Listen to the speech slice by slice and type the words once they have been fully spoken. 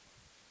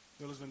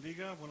Dios les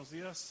bendiga, buenos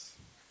días.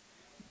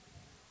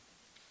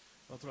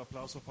 Otro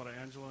aplauso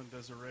para Angela y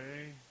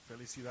Desiree,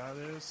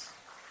 felicidades.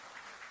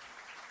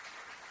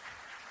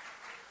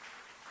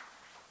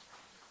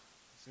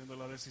 Haciendo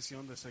la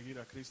decisión de seguir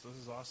a Cristo.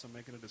 This is awesome,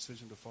 making a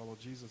decision to follow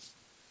Jesus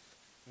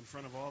in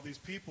front of all these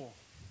people.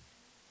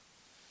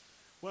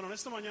 Bueno, en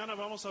esta mañana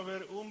vamos a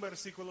ver un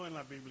versículo en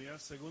la Biblia,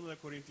 2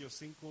 Corintios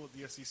 5,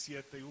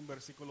 17, un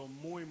versículo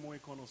muy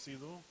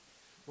conocido.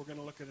 We're going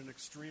to look at an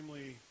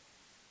extremely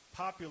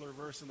popular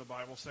verse in the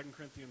Bible, 2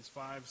 Corinthians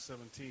 5,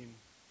 17.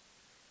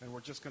 And we're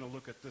just going to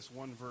look at this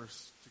one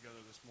verse together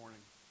this morning.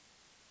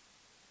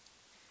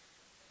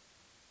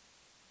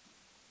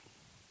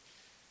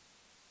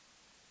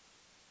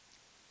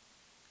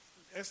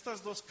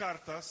 Estas dos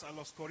cartas a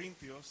los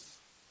Corintios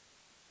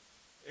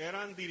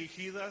eran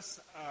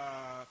dirigidas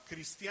a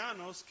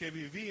cristianos que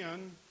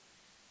vivían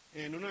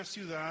en una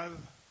ciudad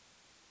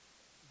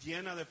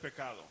llena de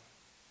pecado.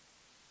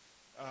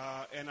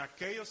 En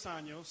aquellos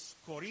años,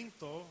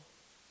 Corinto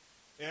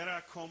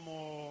era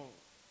como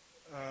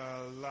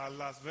la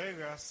Las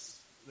Vegas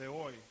de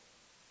hoy.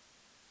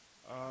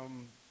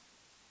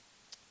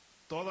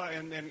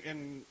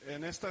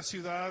 En esta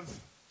ciudad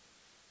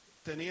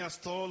tenías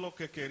todo lo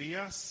que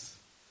querías.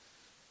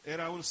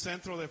 Era un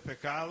centro de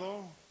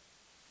pecado.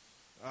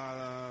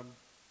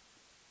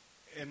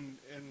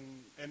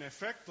 En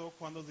efecto,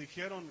 cuando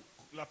dijeron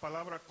la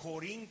palabra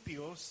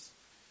Corintios,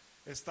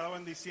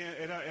 estaban diciendo,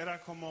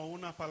 era como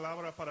una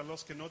palabra para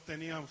los que no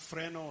tenían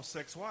freno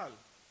sexual.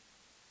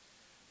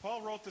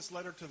 Paul wrote this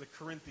letter to the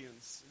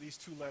Corinthians, these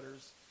two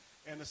letters,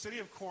 and the city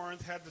of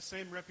Corinth had the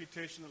same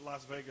reputation that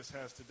Las Vegas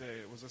has today.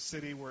 It was a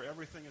city where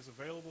everything is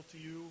available to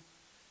you,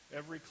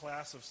 every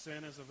class of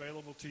sin is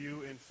available to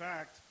you. In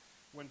fact,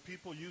 when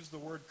people used the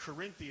word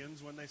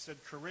Corinthians, when they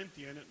said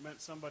Corinthian, it meant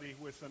somebody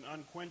with an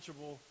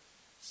unquenchable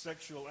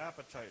sexual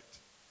appetite.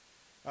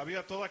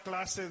 Había toda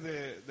clase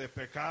de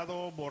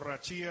pecado,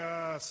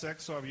 borrachía,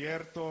 sexo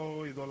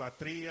abierto,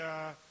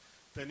 idolatría.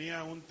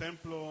 Tenía un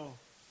templo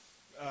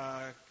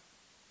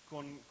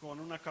con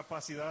una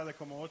capacidad de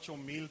como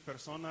 8,000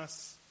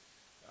 personas.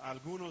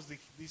 Algunos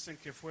dicen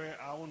que fue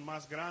aún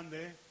más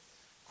grande.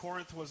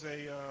 Corinth was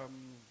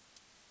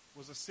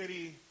a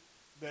city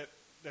that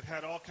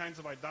had all kinds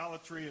of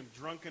idolatry and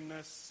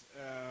drunkenness.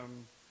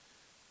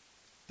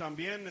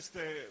 También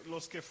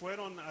los que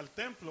fueron al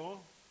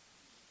templo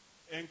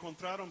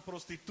encontraron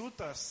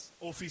prostitutas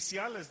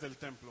oficiales del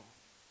templo.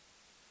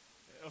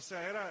 O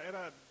sea,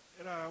 era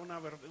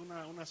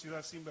una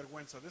ciudad sin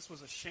vergüenza. This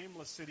was a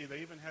shameless city.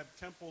 They even had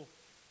temple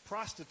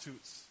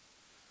prostitutes.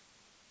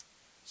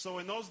 So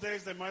in those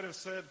days they might have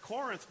said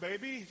Corinth,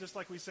 baby, just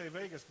like we say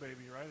Vegas,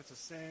 baby, right? It's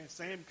the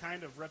same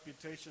kind of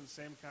reputation,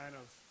 same kind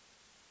of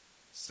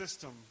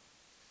system.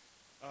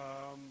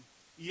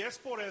 Y es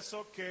por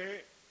eso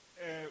que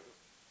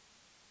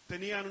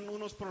tenían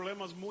unos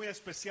problemas muy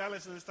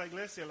especiales en esta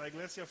iglesia. La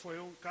iglesia fue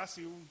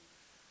casi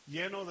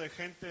lleno de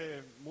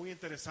gente muy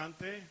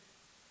interesante.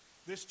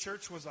 This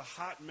church was a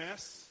hot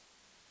mess.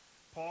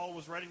 Paul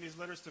was writing these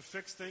letters to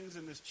fix things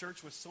in this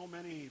church with so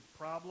many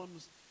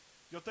problems.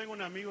 Yo tengo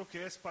un amigo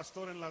que es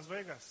pastor en Las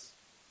Vegas.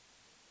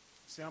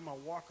 Se llama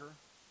Walker.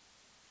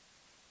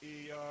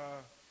 Y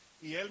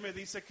él me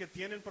dice que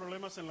tienen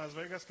problemas en Las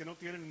Vegas que no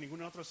tienen en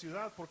ninguna otra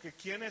ciudad, porque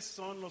 ¿quiénes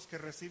son los que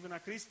reciben a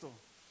Cristo?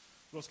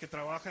 Los que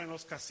trabajan en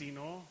los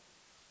casinos,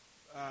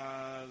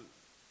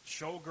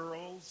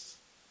 showgirls.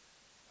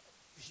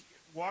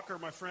 Walker,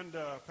 my friend,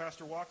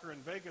 Pastor Walker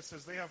in Vegas,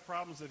 says they have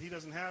problems that he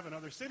doesn't have in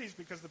other cities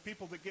because the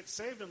people that get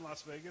saved in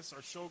Las Vegas are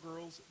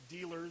showgirls,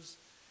 dealers,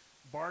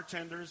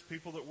 bartenders,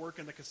 people that work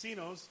in the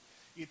casinos,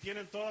 y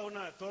tienen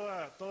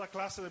toda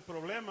clase de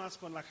problemas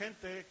con la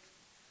gente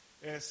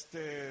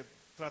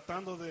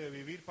tratando de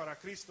vivir para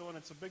Cristo, and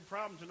it's a big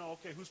problem to know,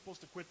 okay, who's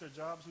supposed to quit their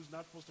jobs, who's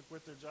not supposed to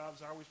quit their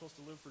jobs, how are we supposed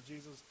to live for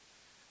Jesus?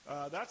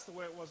 That's the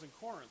way it was in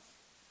Corinth.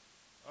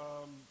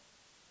 I'm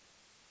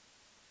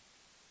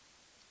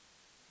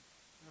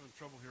having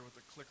trouble here with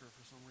the clicker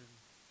for some reason.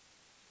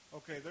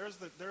 Okay,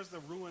 there's the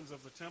ruins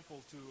of the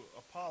temple to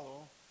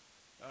Apollo.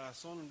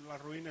 Son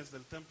las ruinas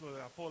del templo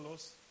de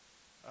Apolos.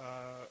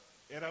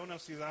 Era una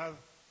ciudad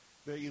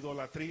de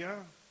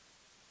idolatría,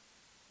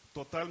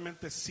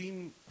 totalmente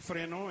sin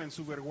freno en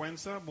su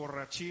vergüenza,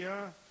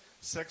 borrachía,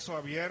 sexo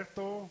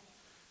abierto.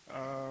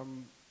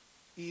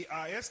 Y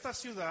a esta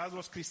ciudad,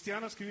 los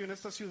cristianos que viven en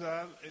esta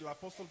ciudad, el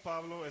apóstol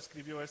Pablo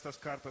escribió estas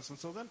cartas. And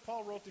so then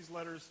Paul wrote these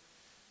letters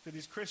to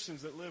these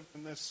Christians that live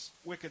in this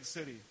wicked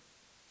city.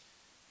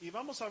 Y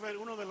vamos a ver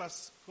una de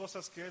las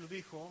cosas que él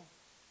dijo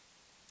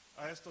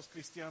a estos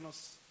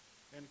cristianos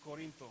en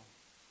Corinto.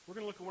 We're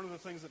going to look at one of the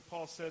things that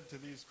Paul said to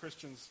these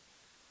Christians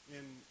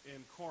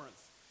in Corinth.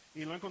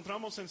 Y lo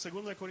encontramos en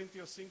 2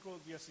 Corintios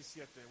 5,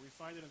 17. We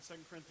find it in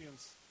 2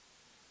 Corinthians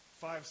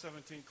 5,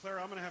 17. Claire,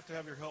 I'm going to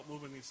have your help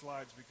moving these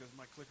slides because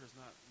my clicker's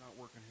not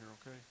working here,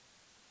 okay?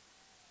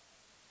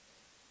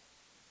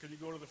 Can you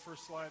go to the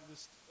first slide?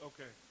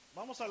 Okay.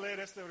 Vamos a leer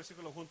este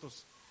versículo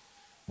juntos.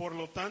 Por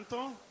lo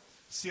tanto,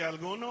 si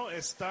alguno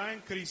está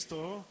en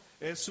Cristo,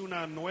 es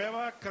una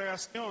nueva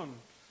creación.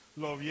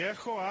 Lo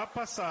viejo ha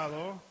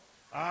pasado,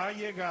 ha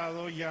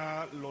llegado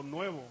ya lo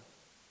nuevo.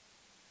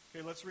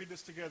 Okay, let's read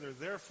this together.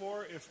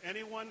 Therefore, if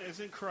anyone is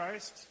in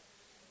Christ,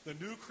 the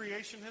new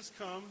creation has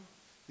come,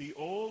 the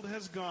old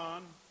has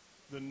gone,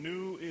 the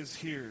new is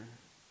here.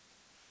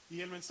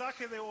 Y el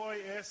mensaje de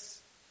hoy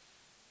es,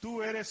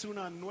 tú eres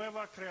una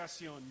nueva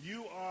creación.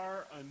 You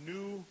are a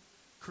new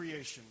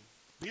creation.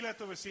 Dile a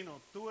tu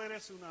vecino, tú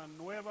eres una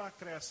nueva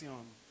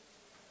creación.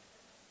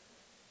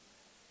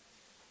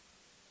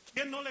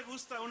 ¿Quién no le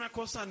gusta una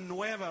cosa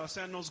nueva? O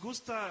sea, nos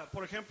gusta,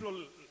 por ejemplo,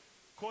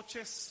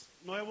 coches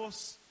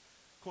nuevos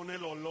con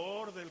el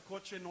olor del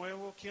coche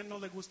nuevo. ¿Quién no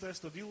le gusta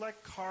esto? Do you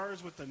like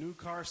cars with the new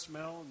car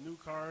smell? New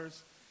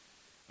cars.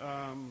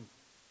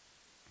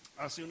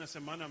 Hace una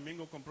semana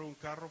Mingo compró un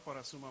carro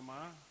para su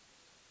mamá.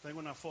 Tengo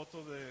una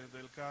foto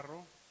del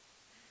carro.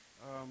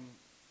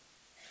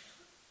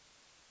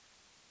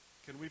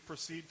 Can we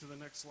proceed to the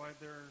next slide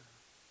there,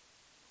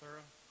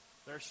 Clara?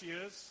 There she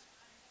is.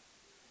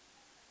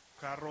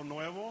 Carro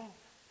nuevo.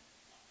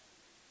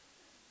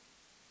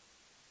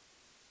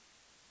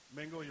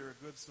 Mingo, you're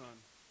a good son.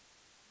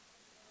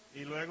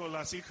 Y luego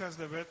las hijas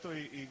de Beto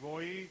y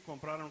Goy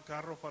compraron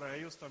carro para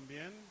ellos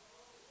también.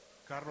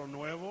 Carro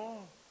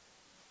nuevo.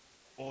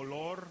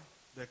 Olor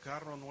de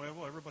carro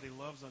nuevo. Everybody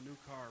loves a new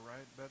car,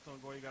 right? Beto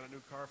and Goy got a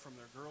new car from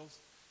their girls.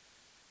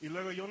 Y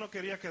luego yo no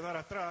quería quedar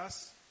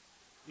atrás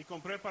y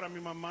compré para mi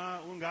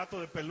mamá un gato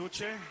de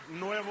peluche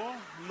nuevo.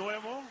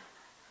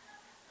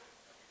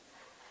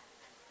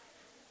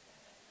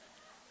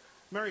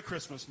 Merry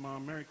Christmas,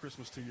 Mom. Merry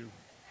Christmas to you.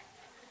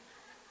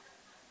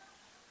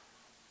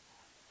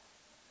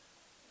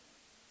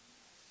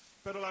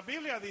 Pero la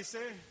Biblia dice,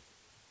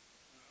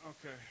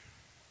 okay.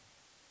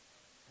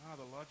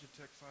 The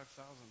Logitech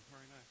 5000,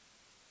 very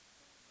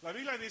nice. La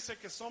Biblia dice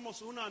que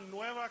somos una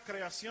nueva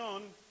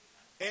creación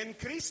en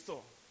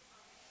Cristo.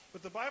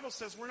 But the Bible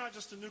says we're not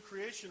just a new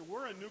creation,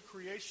 we're a new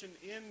creation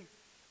in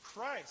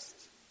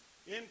Christ.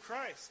 In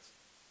Christ.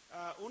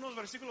 Unos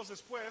versículos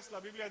después, la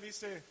Biblia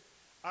dice,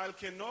 al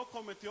que no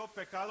cometió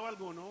pecado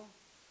alguno,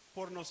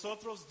 por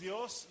nosotros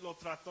Dios lo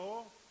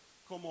trató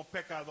como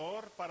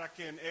pecador para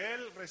que en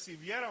él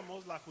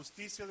recibiéramos la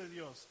justicia de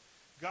Dios.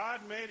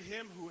 God made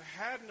him who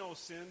had no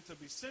sin to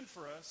be sin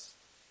for us,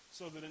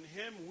 so that in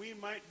him we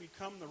might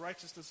become the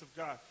righteousness of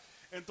God.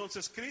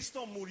 Entonces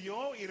Cristo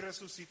murió y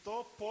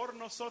resucitó por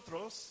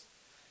nosotros,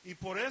 y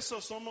por eso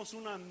somos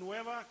una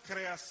nueva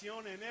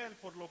creación en él,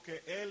 por lo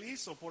que él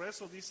hizo. Por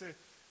eso dice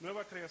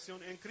nueva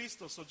creación en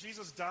Cristo. So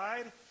Jesus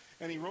died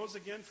and he rose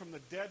again from the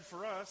dead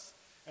for us,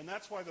 and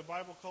that's why the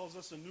Bible calls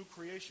us a new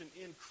creation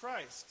in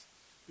Christ,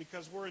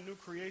 because we're a new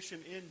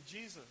creation in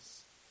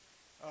Jesus.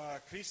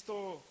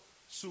 Cristo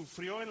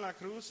sufrió en la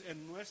cruz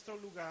en nuestro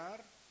lugar.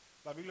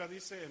 La Biblia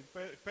dice,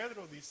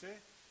 Pedro dice,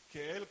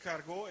 que él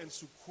cargó en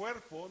su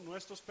cuerpo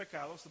nuestros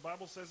pecados. The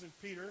Bible says in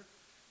Peter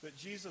that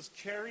Jesus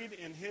carried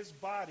in his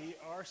body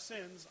our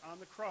sins on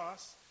the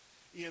cross.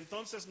 Y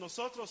entonces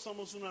nosotros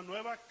somos una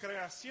nueva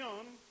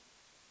creación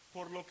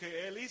por lo que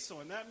él hizo.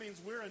 And that means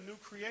we're a new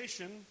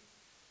creation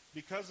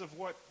because of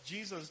what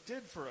Jesus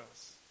did for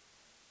us.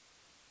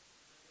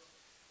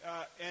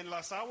 En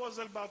las aguas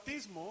del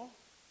bautismo,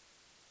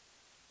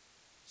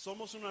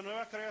 somos una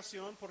nueva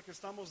creación porque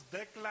estamos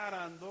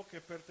declarando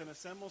que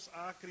pertenecemos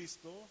a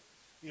Cristo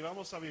y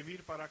vamos a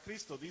vivir para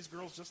Cristo. These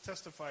girls just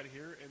testified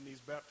here in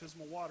these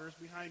baptismal waters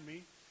behind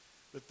me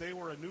that they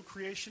were a new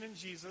creation in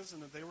Jesus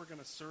and that they were going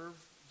to serve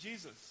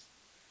Jesus.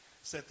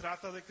 Se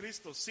trata de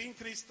Cristo. Sin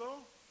Cristo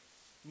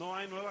no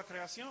hay nueva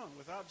creación.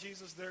 Without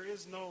Jesus there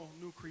is no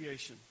new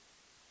creation.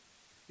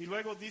 Y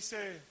luego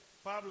dice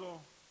Pablo,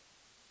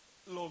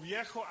 lo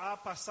viejo ha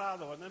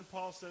pasado. And then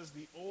Paul says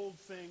the old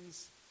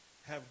things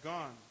have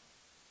gone.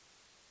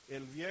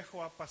 El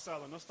viejo ha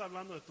pasado. No está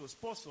hablando de tu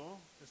esposo,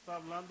 está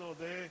hablando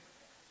de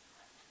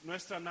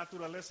nuestra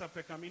naturaleza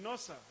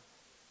pecaminosa.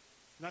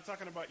 Not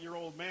talking about your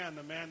old man,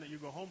 the man that you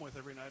go home with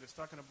every night. It's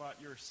talking about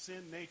your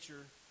sin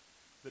nature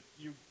that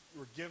you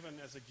were given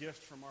as a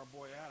gift from our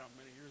boy Adam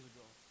many years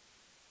ago.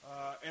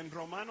 En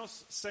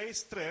Romanos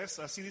 6:3,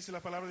 así dice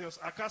la palabra de Dios.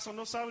 ¿Acaso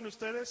no saben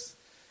ustedes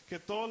que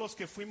todos los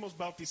que fuimos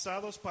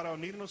bautizados para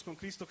unirnos con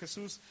Cristo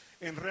Jesús,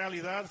 en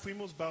realidad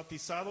fuimos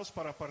bautizados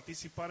para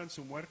participar en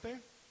su muerte?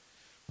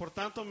 Por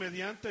tanto,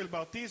 mediante el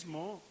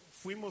bautismo,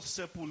 fuimos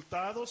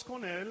sepultados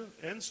con Él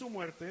en su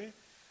muerte,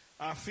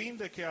 a fin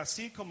de que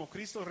así como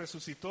Cristo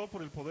resucitó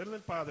por el poder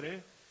del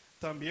Padre,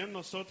 también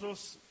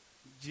nosotros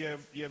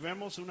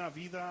llevemos una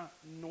vida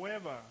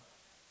nueva.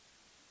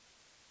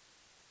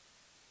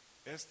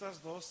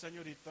 Estas dos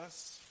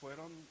señoritas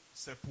fueron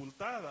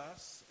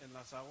sepultadas en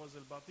las aguas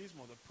del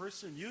bautismo. The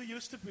person you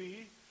used to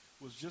be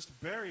was just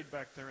buried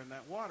back there in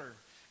that water.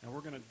 And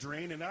we're going to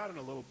drain it out in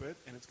a little bit,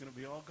 and it's going to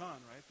be all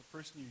gone, right? The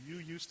person you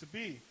used to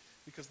be.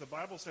 Because the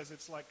Bible says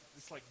it's like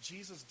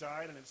Jesus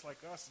died, and it's like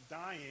us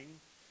dying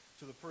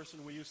to the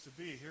person we used to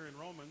be. Here in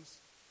Romans,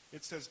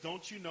 it says,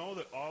 don't you know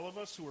that all of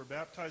us who were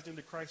baptized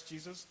into Christ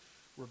Jesus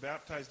were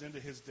baptized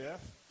into his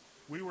death?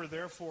 We were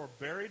therefore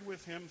buried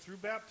with him through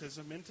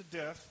baptism into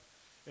death,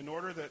 in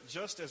order that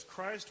just as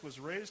Christ was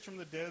raised from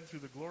the dead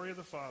through the glory of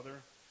the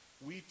Father,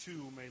 we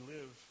too may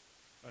live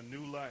a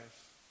new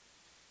life.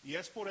 Y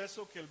es por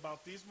eso que el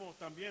bautismo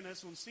también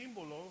es un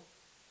símbolo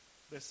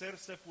de ser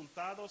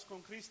sepultados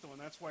con Cristo. And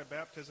that's why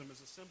baptism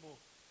is a symbol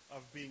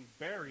of being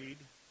buried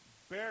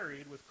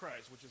with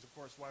Christ, which is, of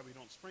course, why we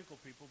don't sprinkle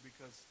people,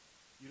 because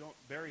you don't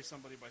bury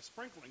somebody by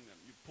sprinkling them.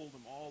 You pull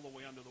them all the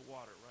way under the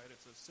water, right?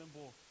 It's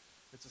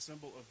a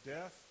symbol of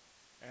death,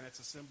 and it's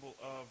a symbol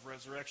of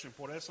resurrection.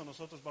 Por eso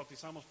nosotros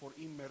bautizamos por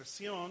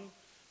inmersión,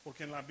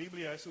 porque en la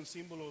Biblia es un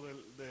símbolo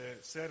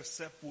de ser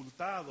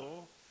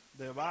sepultado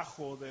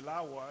debajo del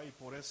agua, y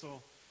por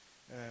eso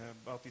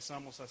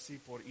bautizamos así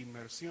por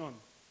inmersión.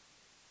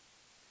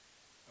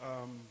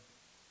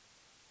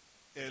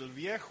 El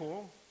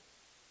viejo,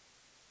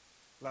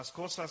 las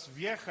cosas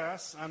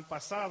viejas han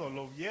pasado.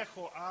 Lo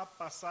viejo ha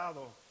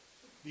pasado.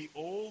 The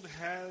old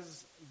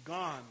has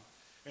gone.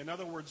 In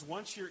other words,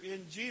 once you're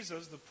in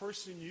Jesus, the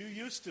person you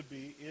used to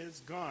be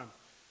is gone.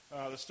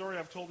 The story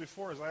I've told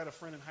before is I had a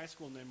friend in high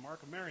school named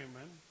Mark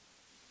Merriman,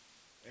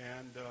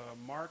 and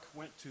Mark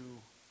went to,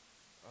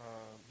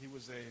 he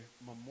was a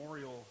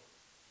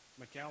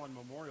McAllen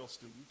Memorial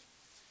student,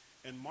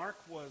 and Mark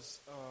was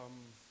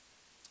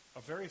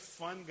a very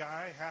fun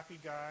guy, happy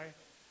guy,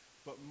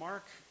 but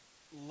Mark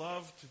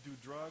loved to do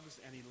drugs,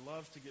 and he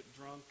loved to get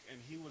drunk, and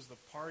he was the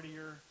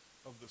partier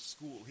of the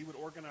school. He would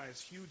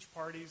organize huge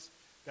parties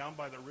down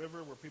by the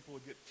river where people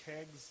would get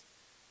kegs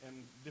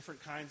and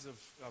different kinds of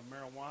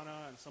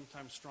marijuana and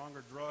sometimes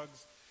stronger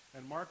drugs.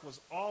 And Mark was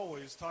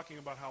always talking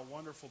about how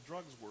wonderful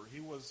drugs were. He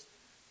was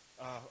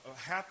a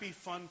happy,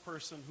 fun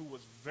person who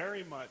was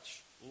very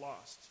much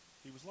lost.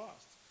 He was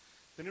lost.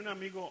 Tenía un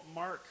amigo,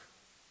 Mark,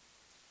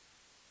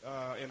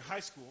 en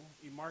high school,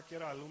 y Mark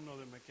era alumno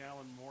de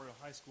McAllen Memorial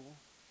High School.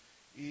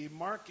 Y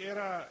Mark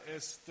era,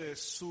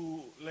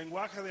 su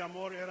lenguaje de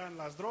amor eran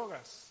las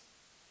drogas.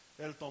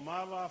 Él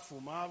tomaba,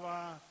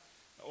 fumaba,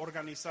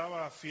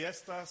 organizaba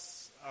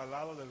fiestas al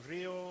lado del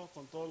río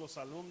con todos los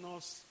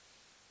alumnos.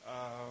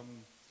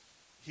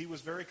 He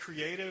was very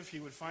creative. He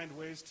would find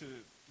ways to,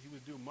 he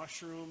would do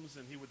mushrooms,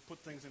 and he would put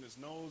things in his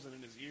nose and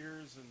in his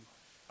ears. And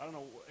I don't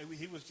know,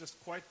 he was just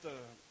quite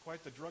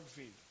the drug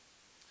fiend.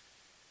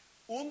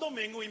 Un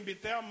domingo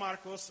invité a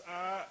Marcos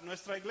a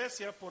nuestra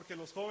iglesia porque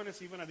los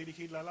jóvenes iban a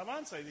dirigir la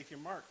alabanza. Y dije,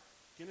 Mark,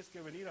 tienes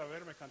que venir a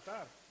verme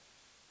cantar.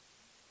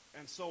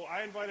 And so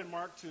I invited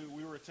Mark to,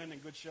 we were attending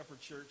Good Shepherd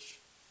Church.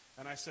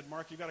 And I said,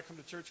 Mark, you got to come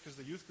to church because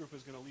the youth group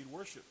is going to lead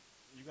worship.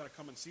 You got to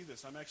come and see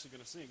this. I'm actually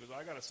going to sing. He goes,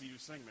 I got to see you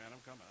sing, man.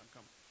 I'm coming.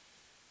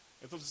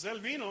 Entonces él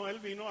vino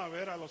a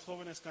ver a los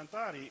jóvenes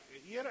cantar. Y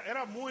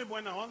era muy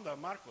buena onda,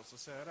 Marcos. O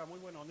sea, era muy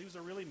buena onda. He was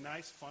a really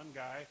nice, fun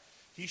guy.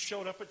 He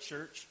showed up at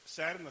church,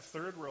 sat in the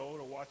third row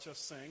to watch us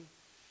sing.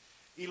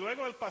 Y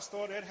luego el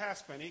pastor Ed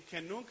Halfpenny,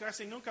 que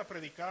casi nunca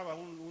predicaba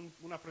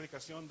una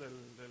predicación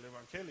del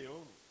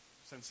Evangelio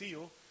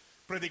sencillo,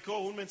 predicó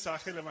un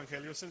mensaje del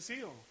Evangelio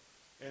sencillo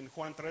en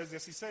Juan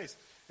 3:16.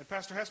 And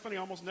Pastor Halfpenny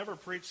almost never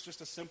preached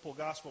just a simple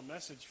gospel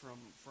message from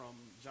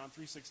John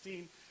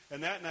 3:16.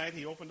 And that night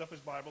he opened up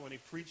his Bible and he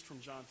preached from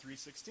John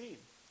 3:16.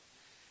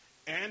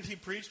 And he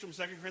preached from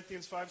 2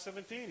 Corinthians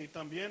 5:17. Y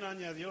también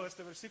añadió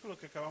este versículo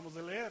que acabamos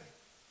de leer.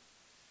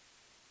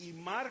 Y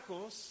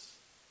Marcos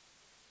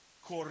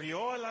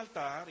corrió al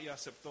altar y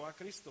aceptó a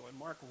Cristo. And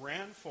Mark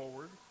ran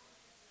forward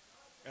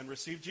and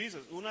received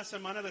Jesus. Una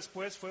semana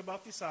después fue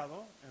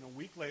bautizado, and a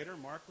week later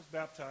Mark was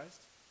baptized.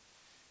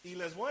 Y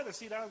les voy a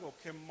decir algo,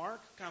 que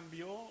Mark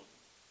cambió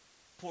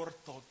por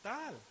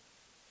total.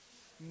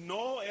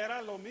 No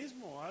era lo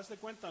mismo, haz de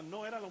cuenta,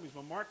 no era lo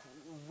mismo. Mark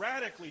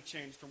radically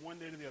changed from one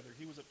day to the other.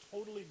 He was a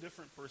totally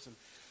different person.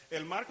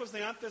 El Marcos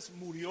de antes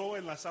murió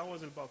en las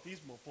aguas del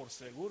bautismo, por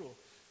seguro.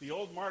 The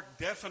old Mark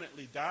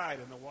definitely died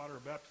in the water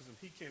of baptism.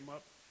 He came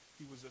up,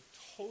 he was a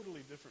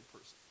totally different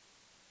person.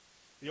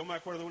 Yo me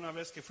acuerdo una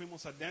vez que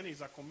fuimos a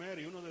Denny's a comer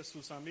y uno de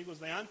sus amigos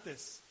de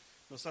antes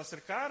nos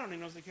acercaron y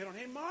nos dijeron,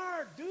 hey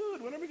Mark,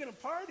 dude, when are we going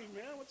to party,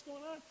 man? What's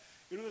going on?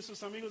 Y uno de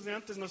sus amigos de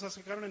antes nos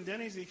acercaron en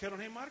Denny's y dijeron,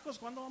 hey Marcos,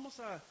 ¿cuándo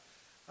vamos a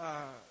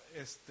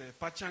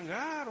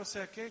pachangar? O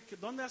sea,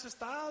 ¿dónde has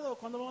estado?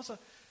 ¿Cuándo vamos a...?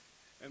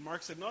 And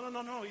Mark said,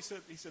 no. He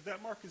said, that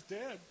Mark is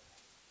dead.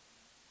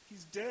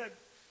 He's dead.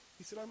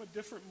 He said, I'm a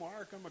different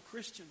Mark. I'm a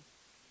Christian.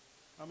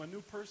 I'm a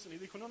new person. Y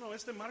dijo, no,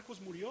 este Marcos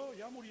murió,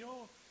 ya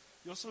murió.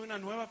 Yo soy una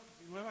nueva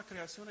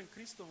creación en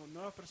Cristo,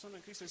 nueva persona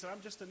en Cristo. He said,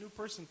 I'm just a new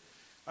person.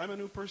 I'm a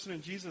new person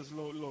in Jesus.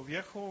 Lo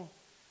viejo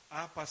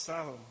ha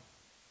pasado.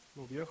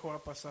 Lo viejo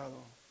ha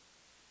pasado.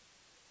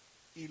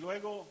 Y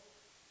luego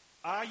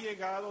ha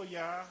llegado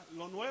ya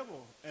lo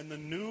nuevo. And the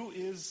new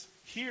is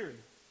here.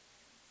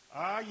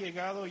 Ha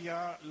llegado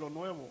ya lo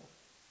nuevo.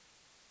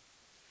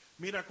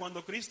 Mira,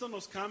 cuando Cristo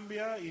nos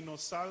cambia y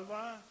nos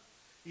salva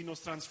y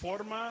nos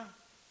transforma,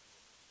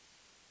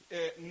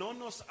 no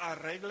nos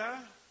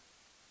arregla,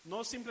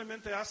 no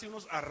simplemente hace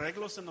unos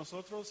arreglos en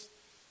nosotros,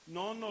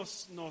 no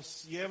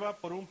nos lleva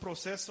por un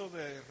proceso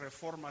de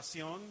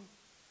reformación.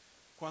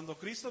 Cuando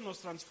Cristo nos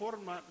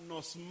transforma,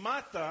 nos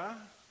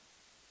mata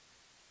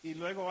y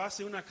luego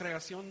hace una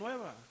creación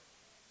nueva.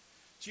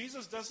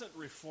 Jesus doesn't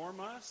reform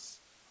us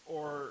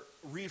or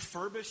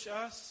refurbish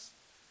us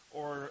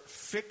or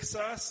fix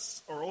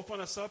us or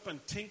open us up and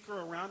tinker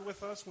around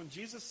with us. When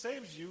Jesus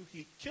saves you,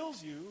 he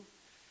kills you,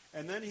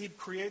 and then he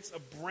creates a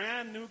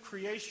brand new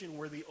creation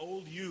where the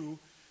old you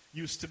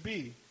used to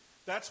be.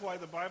 That's why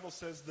the Bible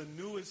says the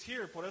new is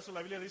here. Por eso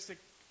la Biblia dice,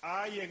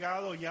 ha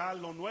llegado ya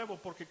lo nuevo,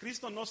 porque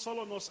Cristo no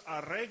solo nos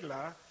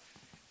arregla,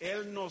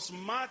 Él nos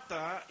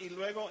mata, y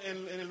luego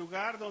en el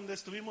lugar donde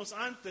estuvimos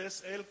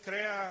antes, Él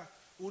crea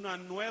una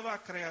nueva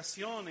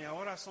creación, y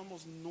ahora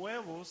somos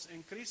nuevos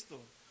en Cristo.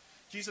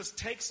 Jesus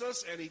takes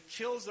us and he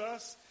kills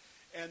us,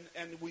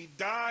 and we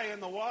die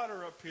in the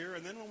water up here,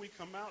 and then when we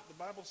come out, the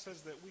Bible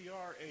says that we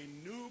are a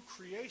new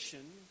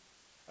creation,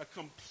 a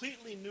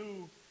completely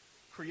new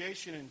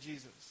creation in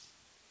Jesus.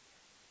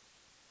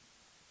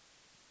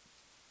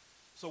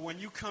 So when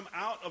you come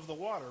out of the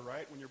water,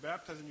 right, when you're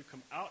baptized and you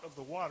come out of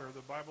the water,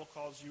 the Bible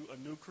calls you a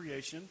new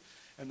creation,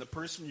 and the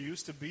person you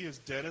used to be is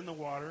dead in the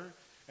water,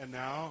 and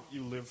now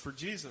you live for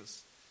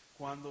Jesus.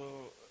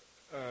 Cuando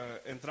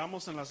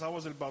entramos en las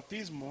aguas del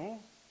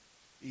bautismo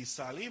y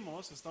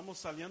salimos, estamos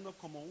saliendo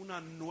como una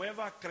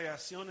nueva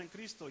creación en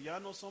Cristo. Ya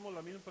no somos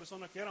la misma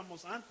persona que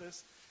éramos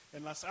antes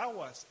en las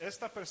aguas.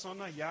 Esta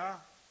persona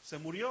ya se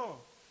murió.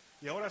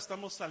 Y ahora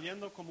estamos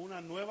saliendo como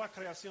una nueva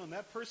creación.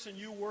 That person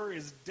you were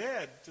is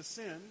dead to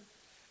sin,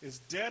 is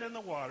dead in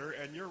the water,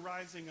 and you're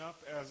rising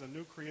up as a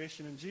new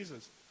creation in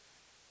Jesus.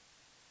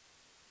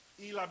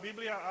 Y la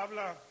Biblia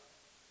habla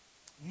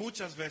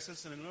muchas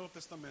veces en el Nuevo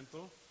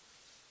Testamento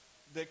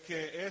de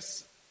que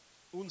es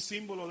un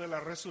símbolo de la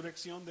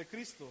resurrección de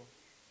Cristo.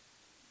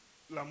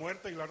 La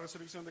muerte y la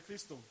resurrección de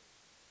Cristo.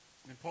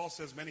 And Paul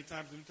says many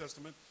times in the New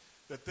Testament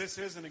that this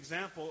is an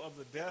example of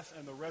the death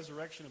and the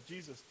resurrection of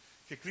Jesus.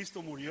 Que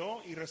Cristo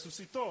murió y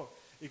resucitó.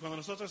 Y cuando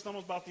nosotros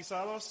estamos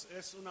bautizados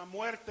es una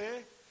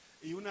muerte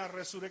y una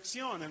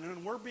resurrección. And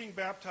when we're being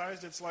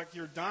baptized, it's like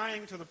you're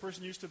dying to the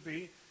person you used to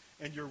be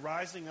and you're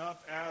rising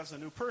up as a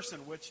new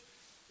person, which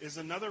is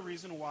another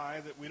reason why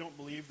that we don't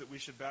believe that we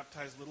should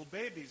baptize little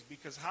babies,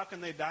 because how can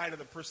they die to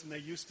the person they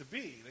used to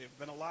be? They've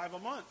been alive a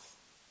month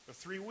or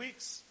 3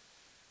 weeks.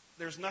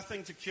 There's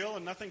nothing to kill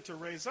and nothing to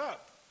raise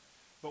up.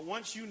 But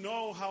once you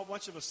know how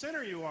much of a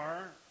sinner you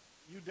are,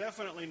 you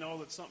definitely know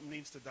that something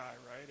needs to die,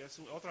 right? Es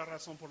otra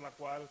razón por la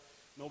cual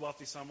no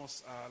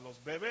bautizamos a los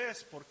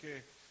bebés,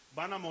 porque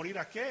van a morir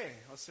a qué?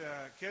 O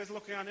sea, ¿qué es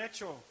lo que han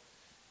hecho?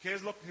 ¿Qué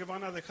es lo que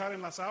van a dejar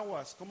en las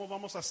aguas? ¿Cómo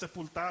vamos a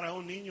sepultar a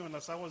un niño en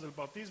las aguas del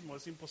bautismo?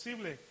 Es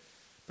imposible.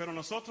 Pero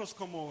nosotros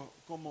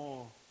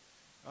como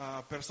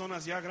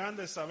personas ya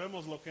grandes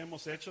sabemos lo que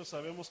hemos hecho,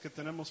 sabemos que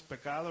tenemos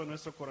pecado en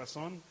nuestro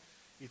corazón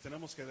y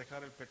tenemos que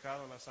dejar el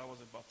pecado en las aguas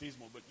del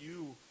bautismo. But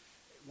you,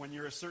 when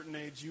you're a certain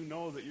age, you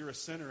know that you're a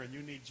sinner and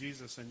you need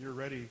Jesus and you're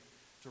ready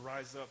to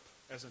rise up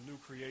as a new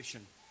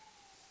creation.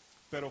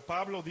 Pero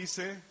Pablo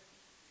dice,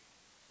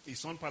 y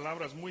son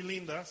palabras muy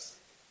lindas,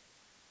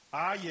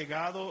 ha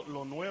llegado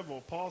lo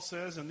nuevo. Paul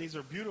says, and these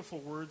are beautiful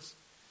words,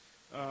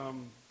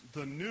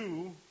 the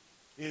new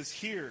is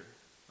here.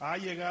 Ha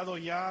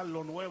llegado ya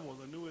lo nuevo.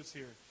 The new is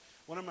here.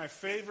 One of my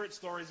favorite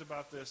stories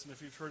about this, and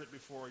if you've heard it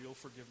before, you'll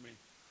forgive me,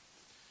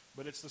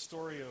 but it's the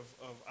story of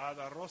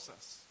Ada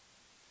Rosas.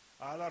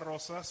 Ada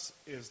Rosas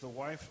is the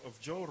wife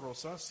of Joe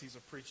Rosas. He's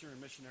a preacher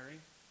and missionary.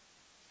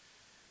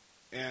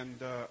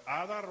 And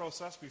Ada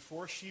Rosas,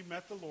 before she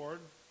met the Lord,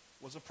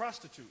 was a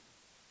prostitute.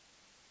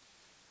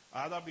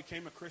 Ada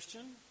became a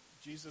Christian.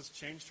 Jesus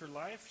changed her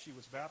life. She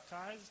was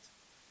baptized.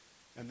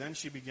 And then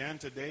she began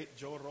to date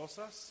Joe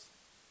Rosas.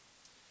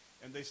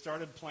 And they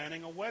started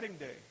planning a wedding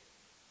day.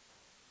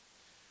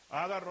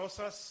 Ada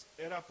Rosas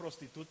era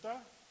prostituta.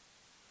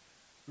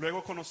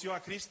 Luego conoció a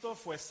Cristo,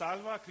 fue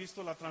salva,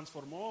 Cristo la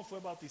transformó, fue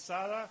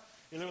bautizada.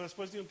 Y luego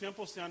después de un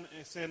tiempo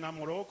se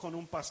enamoró con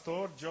un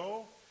pastor,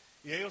 Joe.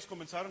 Y ellos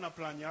comenzaron a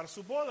planear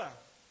su boda.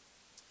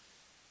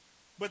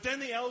 But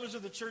then the elders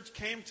of the church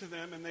came to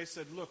them and they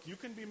said, look, you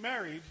can be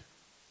married,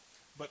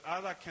 but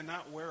Ada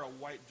cannot wear a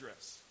white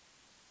dress.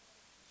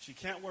 She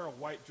can't wear a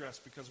white dress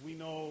because we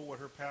know what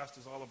her past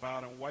is all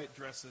about, and white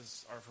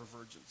dresses are for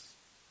virgins.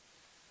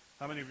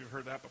 How many of you have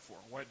heard that before?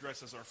 White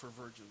dresses are for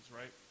virgins,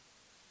 right?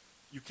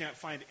 You can't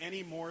find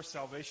any more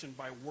salvation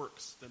by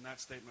works than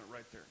that statement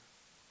right there.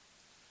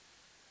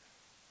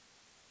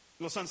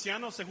 Los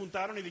ancianos se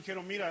juntaron y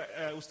dijeron, mira,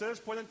 ustedes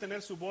pueden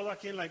tener su boda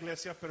aquí en la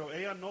iglesia, pero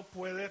ella no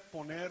puede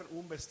poner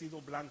un vestido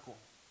blanco,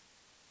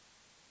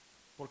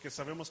 porque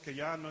sabemos que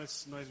ya no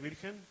es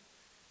virgen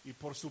y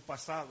por su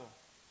pasado.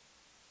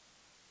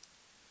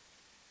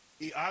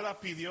 Y Ada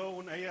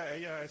pidió,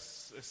 ella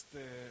es,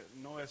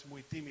 no es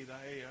muy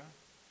tímida ella,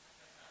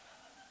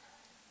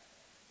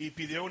 y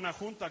pidió una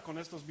junta con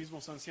estos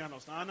mismos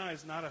ancianos. Ana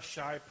is not a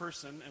shy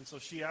person, and so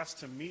she asked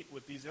to meet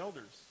with these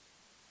elders.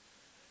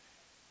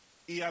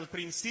 Y al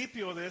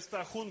principio de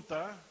esta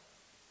junta,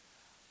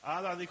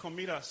 Ada dijo,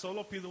 mira,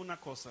 solo pido una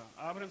cosa.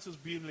 Abren sus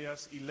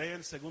Biblias y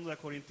leen 2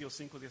 Corintios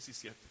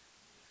 5:17.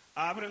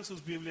 Abren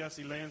sus Biblias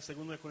y leen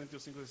 2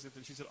 Corintios 5:17.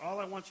 And she said, all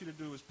I want you to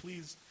do is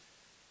please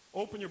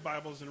open your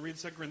Bibles and read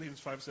 2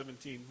 Corinthians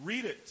 5:17.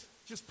 Read it.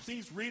 Just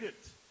please read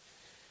it.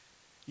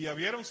 Y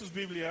abrieron sus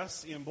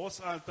Biblias y en voz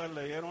alta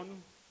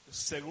leyeron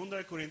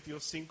 2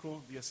 Corintios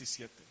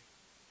 5:17.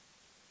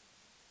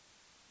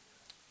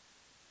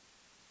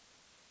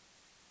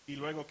 Y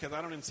luego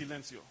quedaron en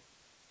silencio.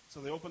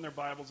 So they opened their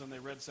Bibles and they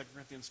read 2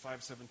 Corinthians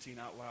 5:17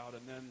 out loud,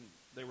 and then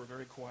they were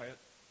very quiet.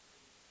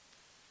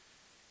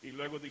 Y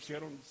luego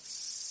dijeron,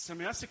 se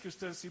me hace que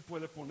usted sí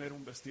puede poner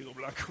un vestido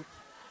blanco.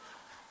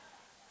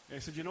 And he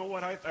said, you know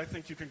what, I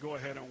think you can go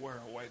ahead and wear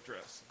a white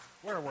dress.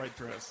 Wear a white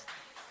dress.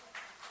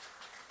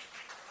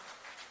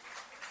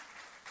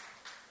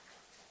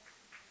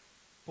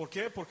 ¿Por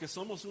qué? Porque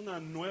somos una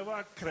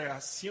nueva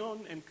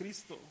creación en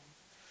Cristo.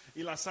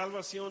 Y la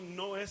salvación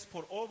no es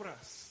por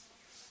obras,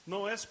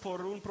 no es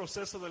por un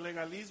proceso de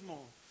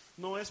legalismo,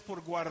 no es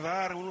por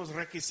guardar unos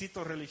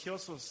requisitos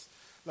religiosos.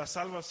 La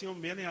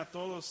salvación viene a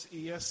todos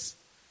y es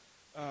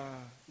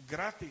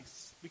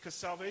gratis. Because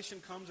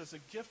salvation comes as a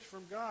gift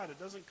from God. It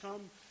doesn't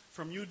come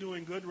from you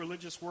doing good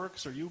religious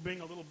works or you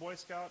being a little Boy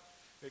Scout.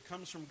 It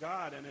comes from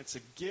God and it's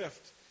a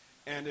gift.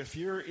 And if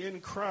you're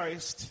in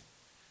Christ,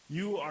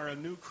 you are a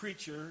new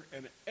creature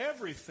and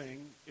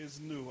everything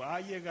is new.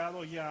 Ha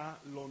llegado ya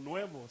lo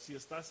nuevo. Si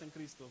estás en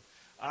Cristo,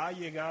 ha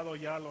llegado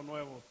ya lo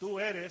nuevo. Tú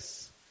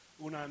eres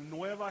una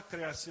nueva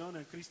creación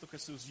en Cristo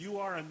Jesús. You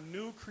are a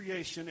new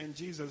creation in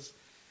Jesus,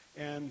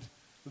 and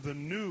the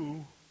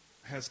new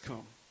has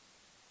come.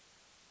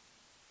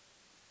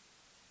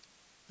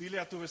 Dile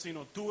a tu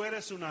vecino, tú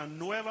eres una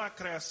nueva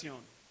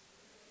creación.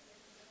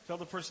 Tell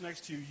the person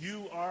next to you,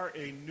 you are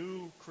a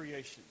new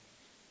creation.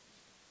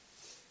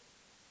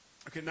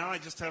 Okay, now I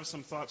just have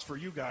some thoughts for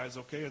you guys,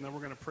 okay, and then we're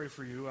going to pray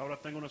for you. Ahora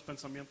tengo unos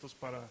pensamientos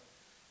para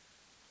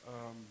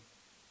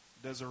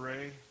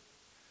Desiree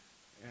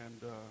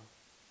and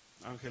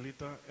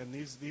Angelita, and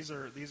these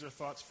are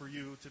thoughts for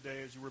you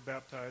today as you were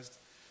baptized.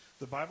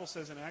 The Bible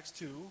says in Acts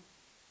 2,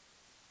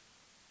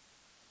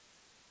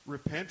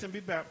 repent and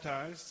be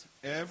baptized,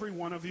 every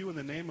one of you, in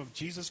the name of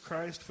Jesus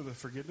Christ for the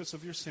forgiveness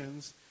of your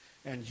sins,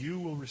 and you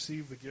will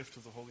receive the gift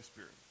of the Holy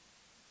Spirit.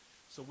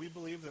 So we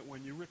believe that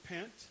when you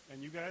repent,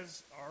 and you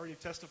guys already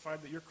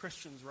testified that you're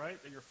Christians,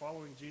 right? That you're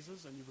following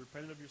Jesus and you've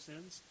repented of your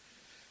sins.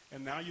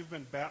 And now you've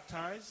been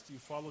baptized. You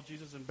follow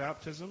Jesus in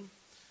baptism.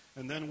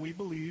 And then we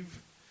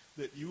believe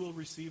that you will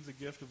receive the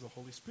gift of the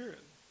Holy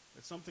Spirit.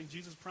 It's something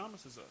Jesus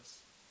promises us.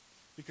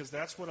 Because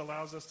that's what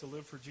allows us to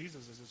live for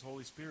Jesus, is His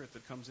Holy Spirit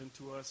that comes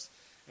into us.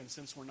 And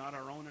since we're not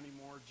our own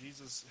anymore,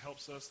 Jesus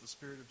helps us. The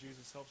Spirit of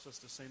Jesus helps us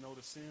to say no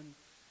to sin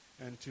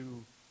and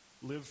to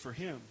live for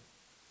Him.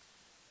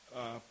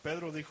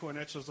 Pedro dijo en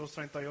Hechos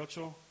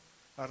 2:38,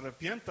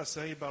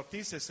 arrepiéntase y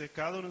bautícese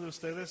cada uno de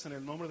ustedes en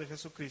el nombre de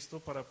Jesucristo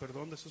para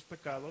perdón de sus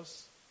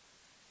pecados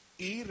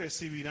y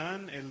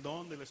recibirán el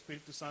don del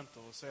Espíritu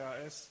Santo. O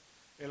sea, es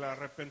el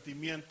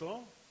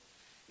arrepentimiento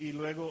y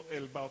luego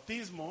el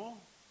bautismo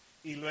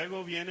y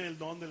luego viene el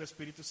don del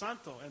Espíritu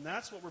Santo. And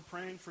that's what we're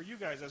praying for you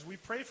guys. As we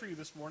pray for you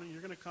this morning, you're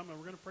going to come and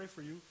we're going to pray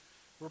for you.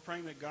 We're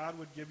praying that God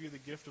would give you the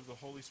gift of the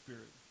Holy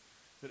Spirit.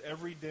 That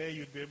every day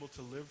you'd be able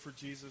to live for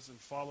Jesus and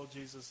follow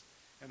Jesus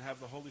and have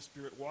the Holy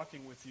Spirit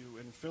walking with you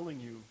and filling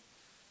you.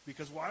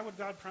 Because why would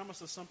God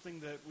promise us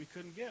something that we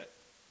couldn't get?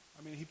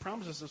 I mean, He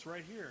promises us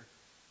right here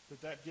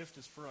that gift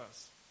is for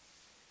us.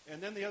 And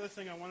then the other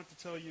thing I wanted to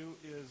tell you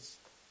is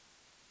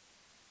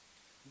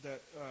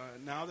that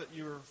now that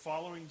you're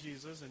following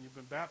Jesus and you've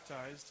been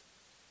baptized,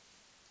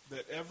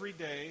 that every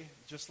day,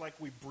 just like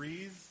we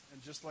breathe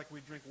and just like we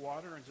drink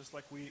water and just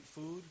like we eat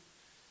food,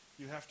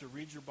 you have to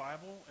read your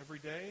Bible every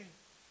day.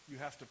 You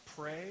have to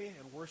pray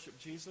and worship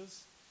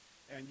Jesus,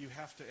 and you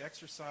have to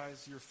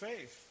exercise your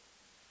faith.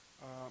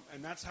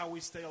 And that's how we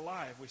stay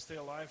alive. We stay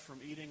alive from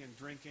eating and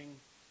drinking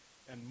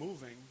and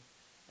moving.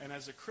 And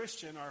as a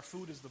Christian, our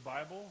food is the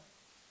Bible,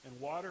 and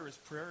water is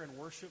prayer and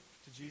worship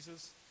to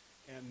Jesus,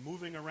 and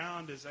moving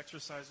around is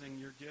exercising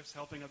your gifts,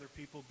 helping other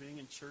people, being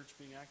in church,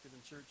 being active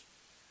in church.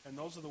 And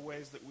those are the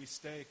ways that we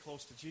stay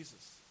close to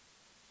Jesus.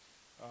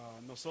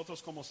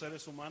 Nosotros como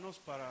seres humanos,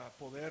 para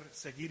poder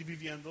seguir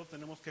viviendo,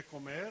 tenemos que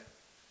comer,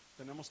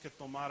 tenemos que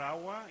tomar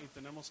agua y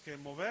tenemos que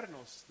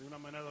movernos de una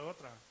manera u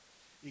otra.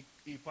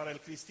 Y para el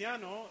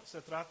cristiano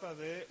se trata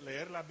de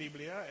leer la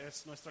Biblia,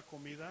 es nuestra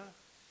comida,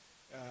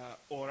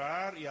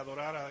 orar y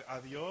adorar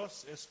a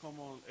Dios es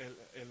como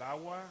el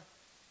agua,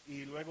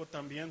 y luego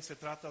también se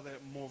trata de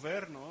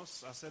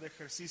movernos, hacer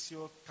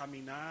ejercicio,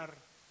 caminar,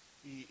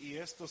 y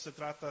esto se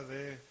trata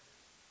de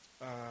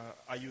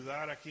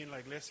ayudar aquí en la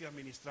iglesia,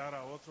 ministrar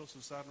a otros,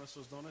 usar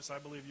nuestros dones. I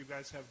believe you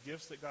guys have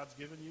gifts that God's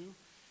given you.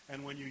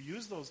 And when you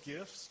use those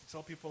gifts to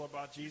tell people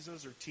about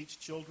Jesus or teach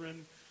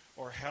children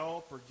or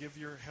help or give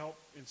your help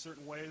in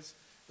certain ways,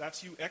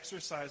 that's you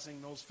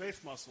exercising those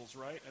faith muscles,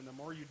 right? And the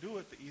more you do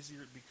it, the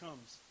easier it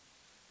becomes.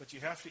 But you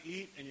have to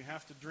eat and you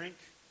have to drink.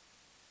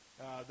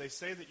 They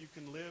say that you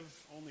can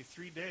live only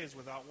 3 days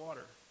without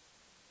water.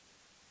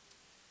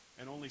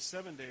 And only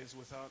 7 days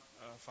without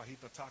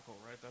fajita taco,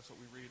 right? That's what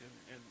we read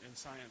in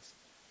science.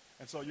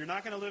 And so you're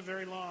not going to live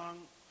very long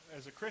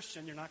as a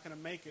Christian. You're not going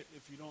to make it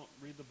if you don't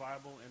read the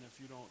Bible and if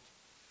you don't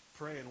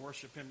pray and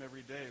worship Him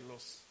every day.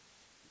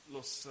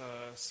 los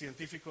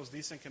científicos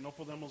dicen que no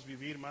podemos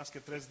vivir más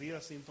que 3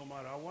 días sin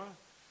tomar agua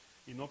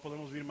y no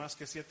podemos vivir más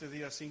que 7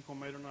 días sin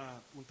comer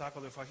un taco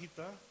de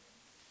fajita.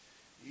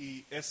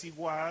 Y es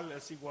igual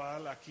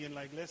aquí en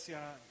la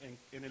iglesia,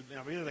 en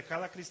la vida de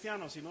cada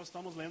cristiano. Si no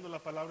estamos leyendo la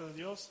palabra de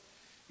Dios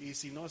y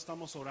si no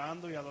estamos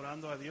orando y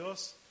adorando a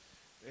Dios,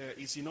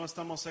 y si no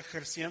estamos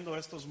ejerciendo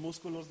estos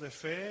músculos de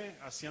fe,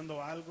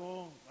 haciendo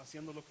algo,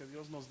 haciendo lo que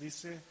Dios nos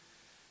dice,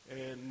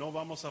 no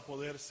vamos a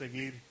poder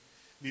seguir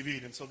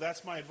vivir. And so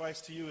that's my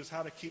advice to you, is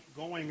how to keep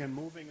going and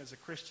moving as a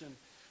Christian.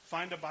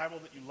 Find a Bible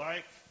that you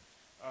like.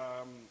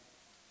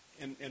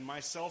 In my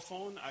cell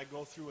phone, I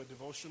go through a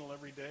devotional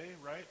every day,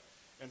 right?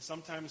 And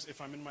sometimes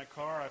if I'm in my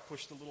car, I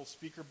push the little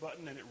speaker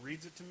button and it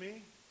reads it to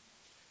me.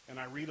 And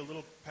I read a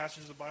little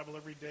passage of the Bible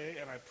every day,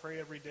 and I pray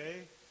every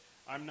day.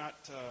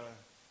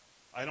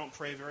 I don't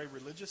pray very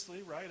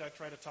religiously, right? I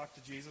try to talk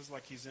to Jesus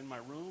like he's in my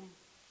room,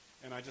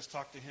 and I just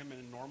talk to him in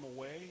a normal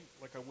way,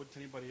 like I would to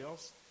anybody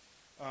else.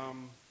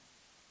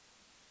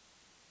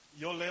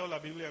 Yo leo la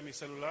Biblia en mi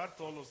celular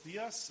todos los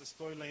días.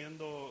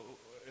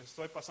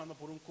 Estoy pasando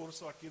por un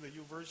curso aquí de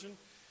YouVersion.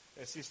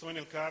 Si estoy en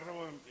el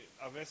carro,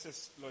 a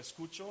veces lo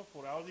escucho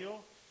por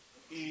audio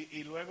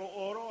y luego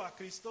oro a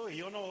Cristo. Y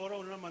yo no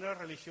oro de una manera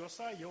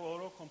religiosa, yo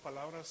oro con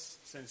palabras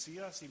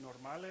sencillas y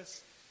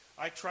normales.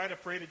 I try to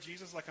pray to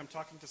Jesus like I'm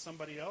talking to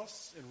somebody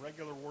else in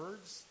regular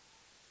words.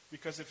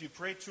 Because if you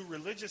pray too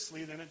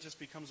religiously, then it just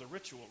becomes a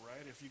ritual,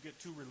 right? If you get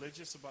too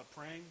religious about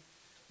praying,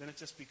 then it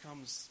just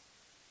becomes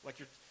like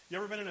you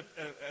ever been in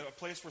a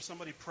place where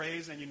somebody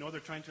prays and you know they're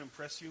trying to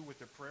impress you with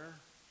their prayer?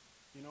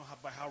 You know,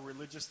 by how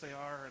religious they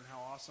are and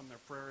how awesome their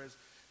prayer is.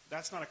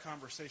 That's not a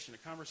conversation. A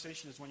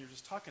conversation is when you're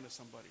just talking to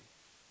somebody,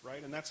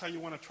 right? And that's how you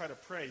want to try to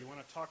pray. You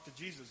want to talk to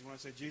Jesus. You want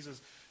to say,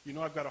 Jesus, you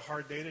know I've got a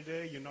hard day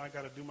today. You know I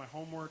got to do my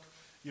homework.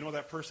 You know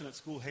that person at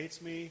school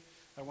hates me.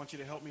 I want you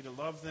to help me to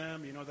love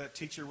them. You know that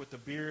teacher with the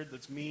beard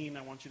that's mean.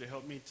 I want you to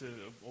help me to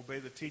obey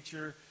the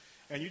teacher.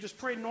 And you just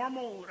pray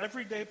normal,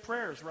 everyday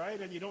prayers, right?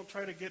 And you don't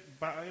try to get,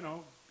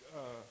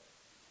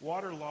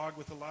 waterlogged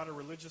with a lot of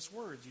religious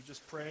words. You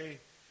just pray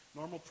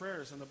normal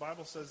prayers. And the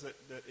Bible says that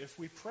if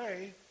we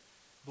pray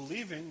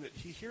believing that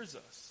he hears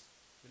us,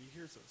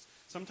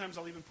 Sometimes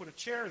I'll even put a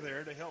chair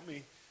there to help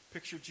me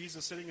picture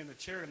Jesus sitting in the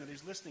chair and that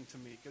he's listening to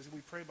me, because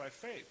we pray by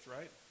faith,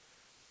 right?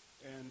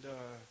 And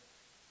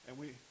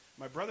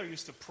my brother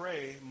used to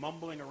pray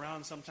mumbling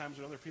around sometimes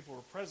when other people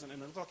were present,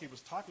 and it looked like he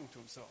was talking to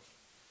himself.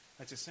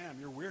 I'd say, Sam,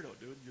 you're a weirdo,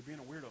 dude. You're being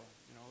a weirdo.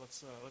 You know,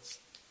 let's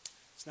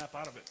snap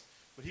out of it.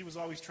 But he was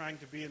always trying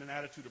to be in an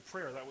attitude of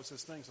prayer. That was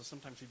his thing. So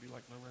sometimes he'd be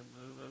like,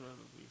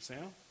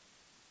 Sam,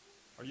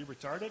 are you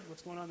retarded?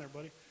 What's going on there,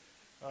 buddy?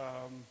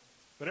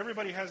 But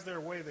everybody has their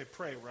way they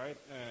pray, right?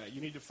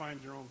 You need to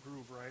find your own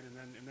groove, right?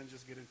 And then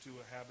just get into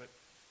a habit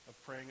of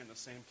praying in the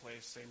same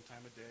place, same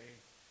time of day,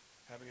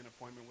 having an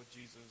appointment with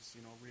Jesus,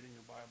 you know, reading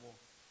your Bible.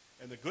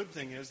 And the good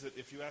thing is that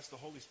if you ask the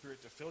Holy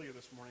Spirit to fill you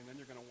this morning, then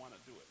you're going to want to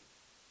do it.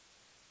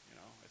 You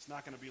know, it's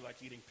not going to be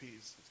like eating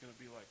peas. It's going to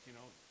be like, you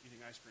know, eating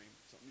ice cream,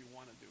 something you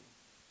want to do,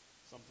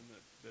 something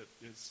that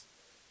is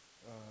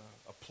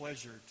a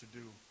pleasure to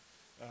do.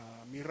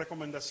 Mi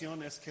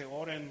recomendación es que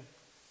oren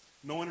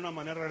no en una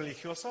manera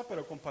religiosa,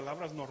 pero con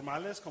palabras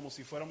normales, como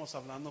si fuéramos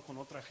hablando con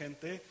otra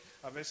gente.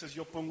 A veces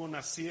yo pongo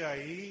una silla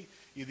ahí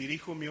y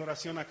dirijo mi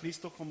oración a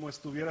Cristo como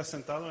estuviera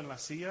sentado en la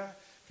silla.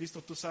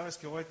 Cristo, tú sabes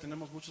que hoy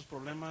tenemos muchos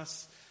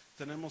problemas,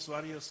 tenemos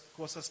varias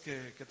cosas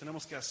que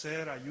tenemos que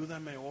hacer,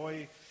 ayúdame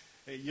hoy.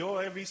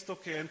 Yo he visto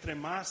que entre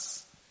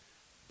más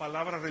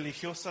palabras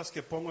religiosas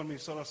que pongo en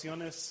mis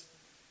oraciones,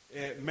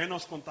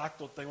 menos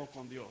contacto tengo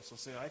con Dios. O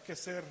sea, hay que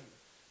ser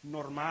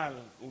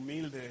normal,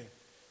 humilde.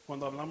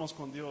 Cuando hablamos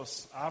con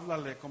Dios,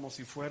 háblale como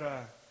si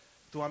fuera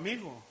tu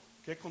amigo.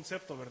 Qué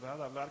concepto,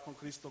 ¿verdad? Hablar con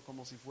Cristo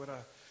como si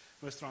fuera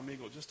nuestro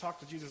amigo. Just talk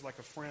to Jesus like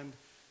a friend.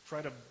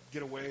 Try to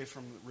get away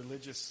from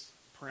religious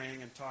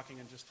praying and talking,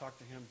 and just talk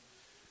to him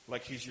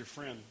like he's your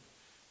friend.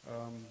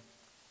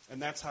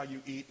 And that's how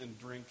you eat and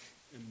drink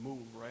and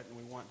move, right? And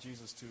we want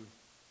Jesus to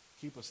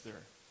keep us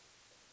there.